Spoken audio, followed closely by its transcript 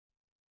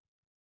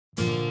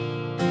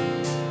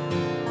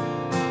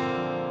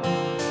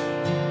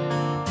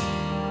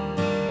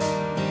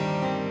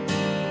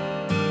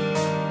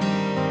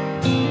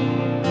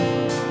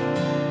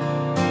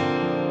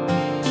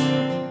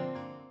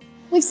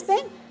We've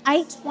spent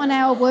 8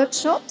 one-hour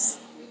workshops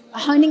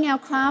honing our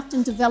craft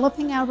and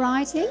developing our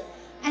writing,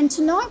 and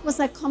tonight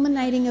was a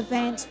culminating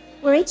event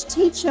where each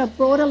teacher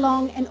brought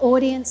along an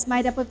audience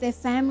made up of their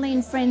family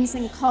and friends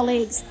and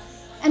colleagues,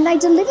 and they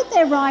delivered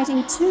their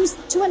writing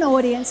to an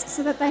audience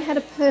so that they had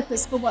a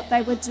purpose for what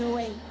they were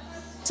doing.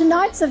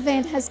 Tonight's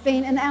event has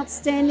been an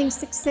outstanding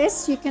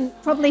success. You can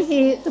probably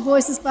hear the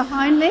voices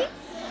behind me,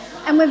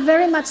 and we're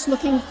very much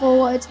looking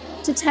forward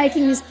to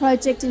taking this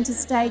project into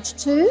stage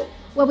 2,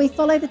 where we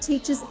follow the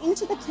teachers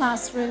into the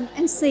classroom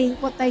and see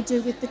what they do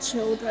with the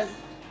children.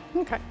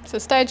 Okay, so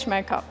stage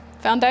makeup.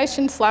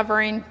 Foundation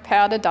slavering,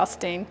 powder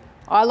dusting,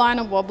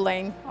 eyeliner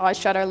wobbling,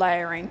 eyeshadow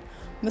layering,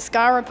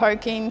 mascara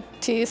poking,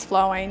 tears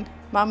flowing,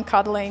 mum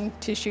cuddling,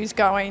 tissues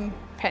going,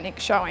 panic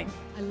showing.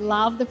 I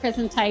love the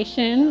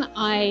presentation.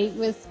 I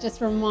was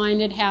just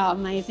reminded how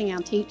amazing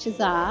our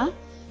teachers are,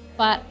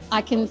 but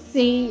I can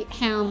see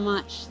how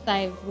much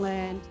they've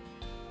learned.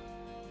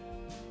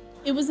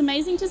 It was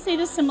amazing to see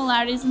the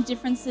similarities and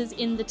differences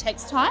in the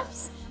text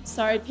types.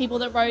 So people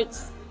that wrote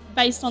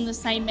based on the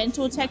same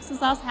mentor text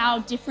as us, how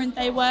different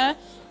they were,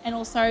 and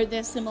also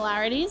their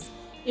similarities.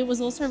 It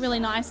was also really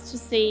nice to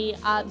see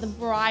the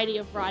variety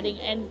of writing,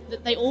 and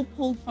that they all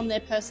pulled from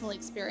their personal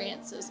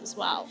experiences as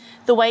well.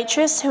 The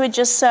waitress who had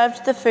just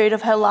served the food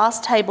of her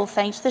last table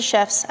thanked the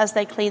chefs as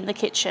they cleaned the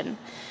kitchen.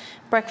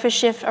 Breakfast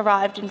shift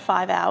arrived in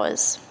 5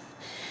 hours.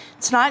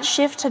 Tonight's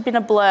shift had been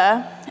a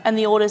blur, and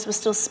the orders were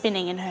still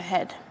spinning in her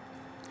head.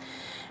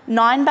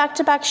 9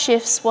 back-to-back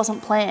shifts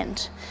wasn't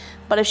planned,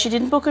 but if she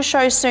didn't book a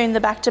show soon, the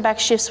back-to-back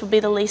shifts would be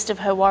the least of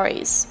her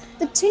worries.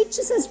 The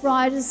Teachers as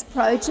Writers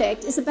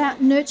project is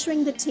about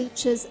nurturing the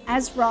teachers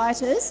as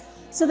writers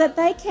so that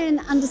they can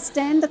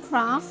understand the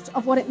craft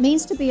of what it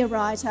means to be a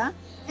writer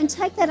and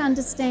take that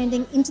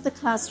understanding into the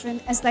classroom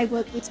as they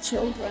work with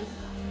children.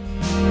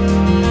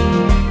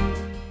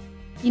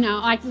 You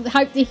know, I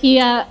hope to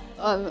hear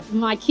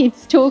my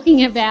kids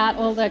talking about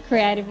all the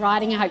creative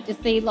writing. I hope to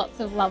see lots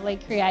of lovely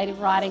creative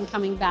writing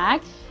coming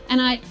back.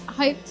 And I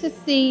hope to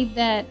see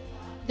that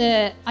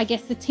the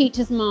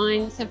teachers'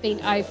 minds have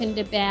been opened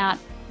about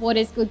what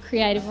is good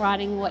creative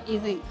writing, what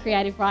isn't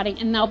creative writing,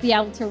 and they'll be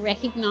able to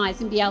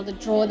recognise and be able to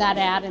draw that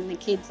out in the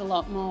kids a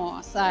lot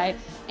more. So,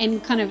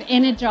 and kind of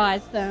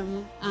energise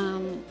them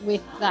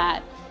with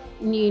that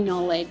new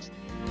knowledge.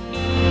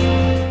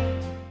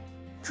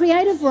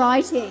 Creative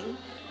writing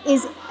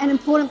is an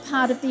important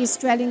part of the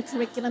Australian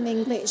curriculum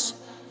English.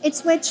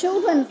 It's where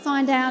children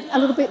find out a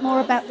little bit more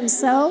about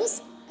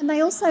themselves, and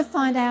they also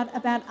find out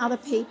about other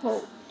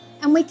people.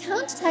 And we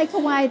can't take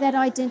away that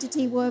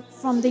identity work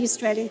from the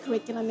Australian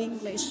curriculum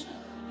English.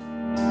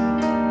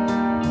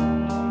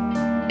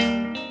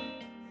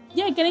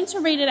 Yeah, getting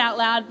to read it out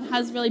loud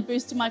has really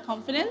boosted my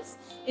confidence.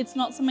 It's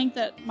not something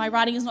that, my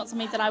writing is not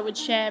something that I would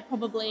share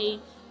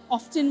probably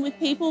often with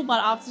people,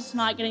 but after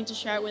tonight getting to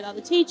share it with other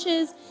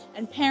teachers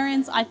and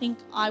parents, I think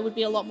I would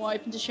be a lot more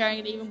open to sharing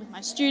it even with my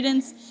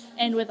students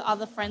and with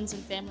other friends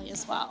and family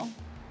as well.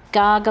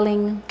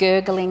 Gargling,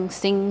 gurgling,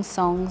 sing,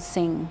 song,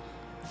 sing.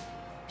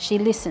 She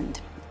listened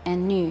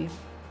and knew.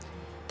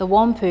 The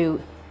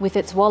wampoo with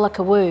its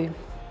wallacawoo.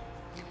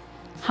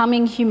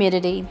 Humming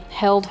humidity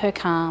held her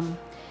calm,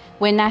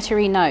 where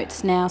nattery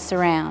notes now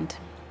surround.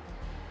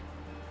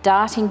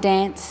 Darting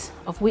dance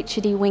of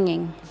witchetty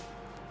winging.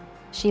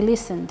 She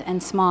listened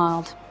and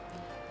smiled.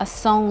 A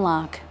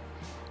songlark,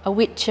 a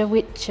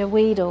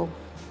witcher-witcher-weedle.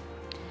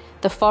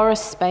 The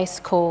forest space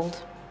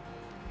called.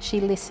 She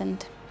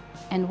listened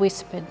and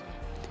whispered.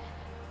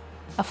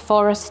 A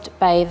forest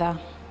bather,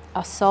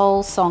 a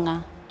soul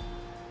songer,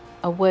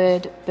 a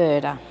word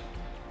birder.